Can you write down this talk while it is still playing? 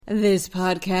This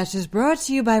podcast is brought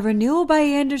to you by Renewal by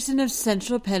Andersen of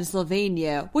Central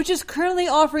Pennsylvania, which is currently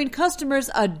offering customers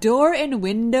a door and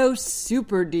window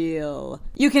super deal.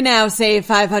 You can now save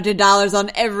 $500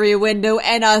 on every window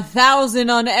and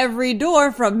 $1,000 on every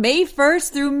door from May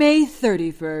 1st through May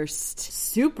 31st.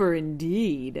 Super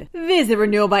indeed. Visit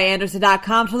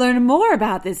renewalbyandersen.com to learn more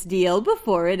about this deal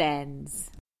before it ends.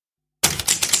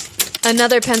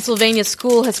 Another Pennsylvania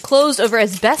school has closed over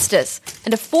asbestos,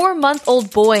 and a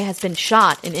 4-month-old boy has been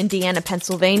shot in Indiana,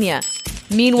 Pennsylvania.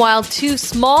 Meanwhile, 2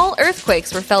 small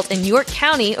earthquakes were felt in York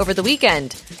County over the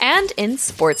weekend. And in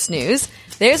sports news,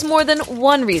 there's more than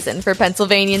one reason for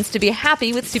Pennsylvanians to be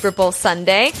happy with Super Bowl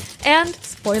Sunday. And,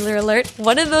 spoiler alert,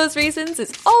 one of those reasons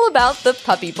is all about the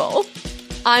Puppy Bowl.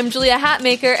 I'm Julia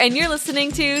Hatmaker, and you're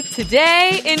listening to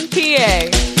Today in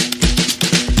PA.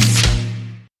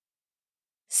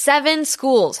 7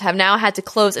 schools have now had to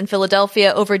close in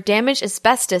Philadelphia over damaged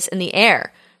asbestos in the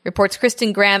air, reports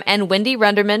Kristen Graham and Wendy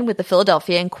Runderman with the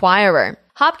Philadelphia Inquirer.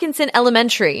 Hopkinson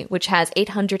Elementary, which has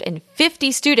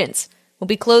 850 students, will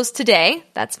be closed today,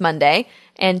 that's Monday,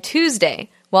 and Tuesday,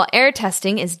 while air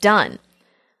testing is done.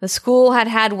 The school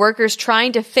had workers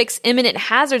trying to fix imminent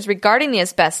hazards regarding the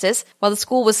asbestos while the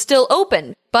school was still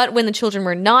open, but when the children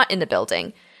were not in the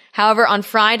building. However, on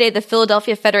Friday, the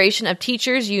Philadelphia Federation of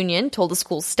Teachers Union told the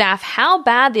school staff how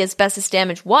bad the asbestos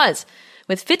damage was,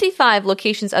 with 55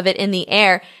 locations of it in the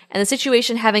air, and the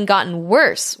situation having gotten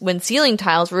worse when ceiling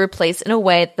tiles were replaced in a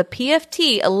way that the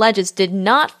PFT alleges did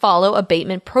not follow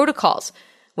abatement protocols,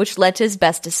 which led to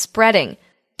asbestos spreading.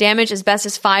 Damaged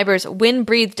asbestos fibers, when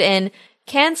breathed in,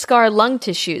 can scar lung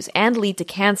tissues and lead to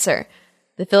cancer.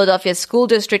 The Philadelphia School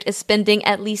District is spending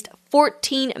at least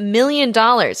 $14 million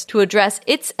to address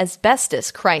its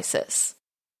asbestos crisis.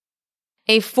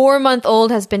 A 4-month-old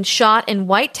has been shot in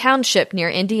White Township near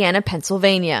Indiana,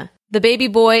 Pennsylvania. The baby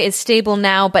boy is stable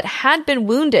now but had been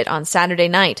wounded on Saturday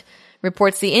night,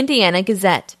 reports the Indiana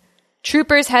Gazette.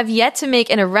 Troopers have yet to make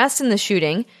an arrest in the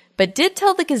shooting, but did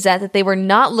tell the Gazette that they were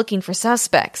not looking for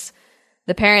suspects.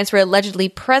 The parents were allegedly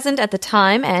present at the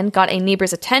time and got a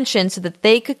neighbor's attention so that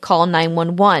they could call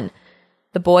 911.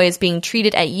 The boy is being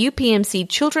treated at UPMC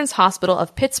Children's Hospital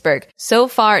of Pittsburgh. So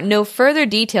far, no further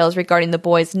details regarding the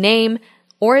boy's name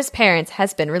or his parents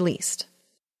has been released.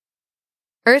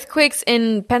 Earthquakes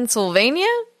in Pennsylvania?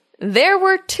 There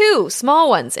were 2 small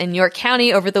ones in York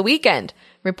County over the weekend,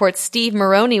 reports Steve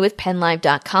Maroney with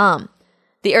PennLive.com.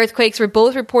 The earthquakes were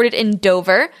both reported in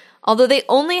Dover, although they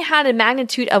only had a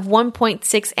magnitude of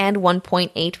 1.6 and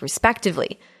 1.8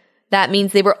 respectively. That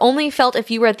means they were only felt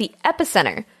if you were at the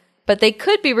epicenter, but they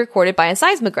could be recorded by a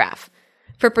seismograph.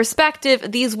 For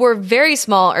perspective, these were very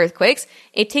small earthquakes.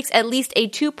 It takes at least a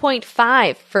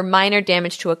 2.5 for minor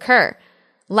damage to occur.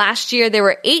 Last year, there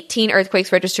were 18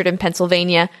 earthquakes registered in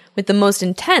Pennsylvania, with the most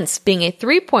intense being a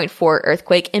 3.4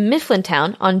 earthquake in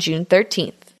Mifflintown on June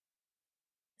 13th.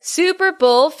 Super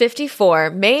Bowl 54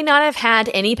 may not have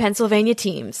had any Pennsylvania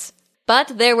teams,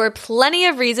 but there were plenty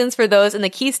of reasons for those in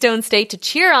the Keystone State to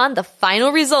cheer on the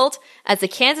final result as the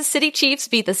Kansas City Chiefs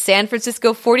beat the San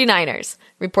Francisco 49ers,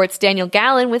 reports Daniel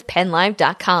Gallen with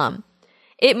PennLive.com.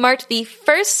 It marked the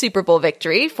first Super Bowl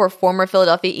victory for former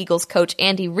Philadelphia Eagles coach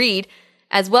Andy Reid,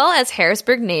 as well as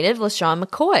Harrisburg native LaShawn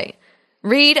McCoy.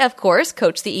 Reid, of course,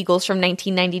 coached the Eagles from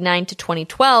 1999 to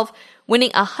 2012, winning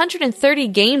 130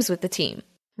 games with the team.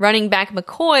 Running back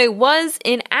McCoy was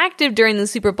inactive during the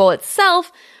Super Bowl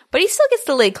itself, but he still gets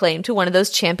to lay claim to one of those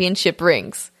championship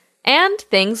rings. And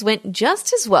things went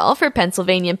just as well for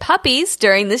Pennsylvania puppies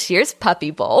during this year's Puppy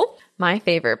Bowl, my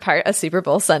favorite part of Super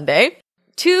Bowl Sunday.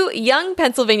 2 young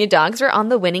Pennsylvania dogs were on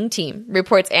the winning team,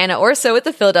 reports Anna Orso with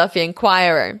the Philadelphia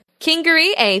Inquirer.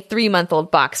 Kingery, a 3-month-old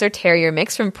boxer terrier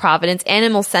mix from Providence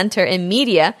Animal Center in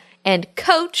Media, and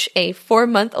Coach, a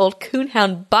 4-month-old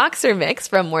coonhound boxer mix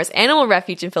from Moore's Animal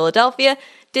Refuge in Philadelphia,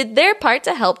 did their part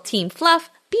to help Team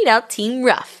Fluff beat out Team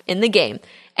Rough in the game,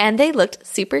 and they looked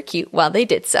super cute while they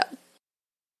did so.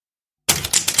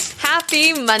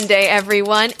 Happy Monday,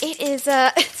 everyone.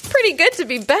 It's pretty good to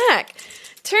be back.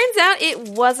 Turns out it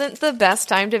wasn't the best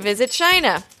time to visit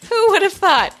China. Who would have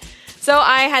thought? So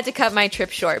I had to cut my trip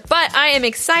short, but I am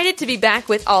excited to be back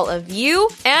with all of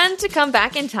you and to come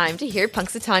back in time to hear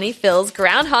Punxsutawney Phil's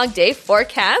Groundhog Day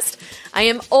forecast. I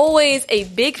am always a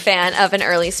big fan of an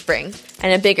early spring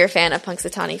and a bigger fan of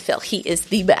Punxsutawney Phil. He is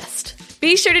the best.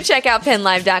 Be sure to check out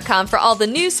PennLive.com for all the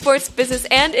news, sports, business,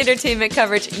 and entertainment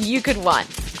coverage you could want.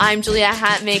 I'm Julia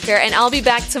Hatmaker, and I'll be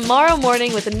back tomorrow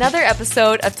morning with another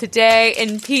episode of Today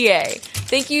in PA.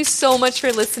 Thank you so much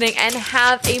for listening, and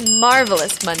have a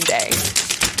marvelous Monday.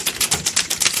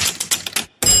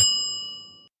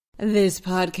 This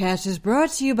podcast is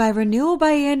brought to you by Renewal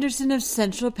by Andersen of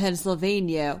Central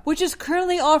Pennsylvania, which is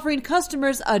currently offering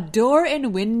customers a door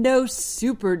and window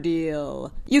super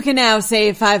deal. You can now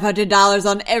save $500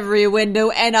 on every window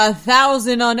and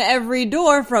 $1,000 on every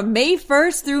door from May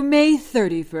 1st through May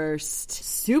 31st.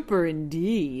 Super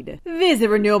indeed.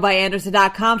 Visit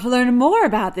renewalbyandersen.com to learn more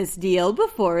about this deal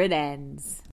before it ends.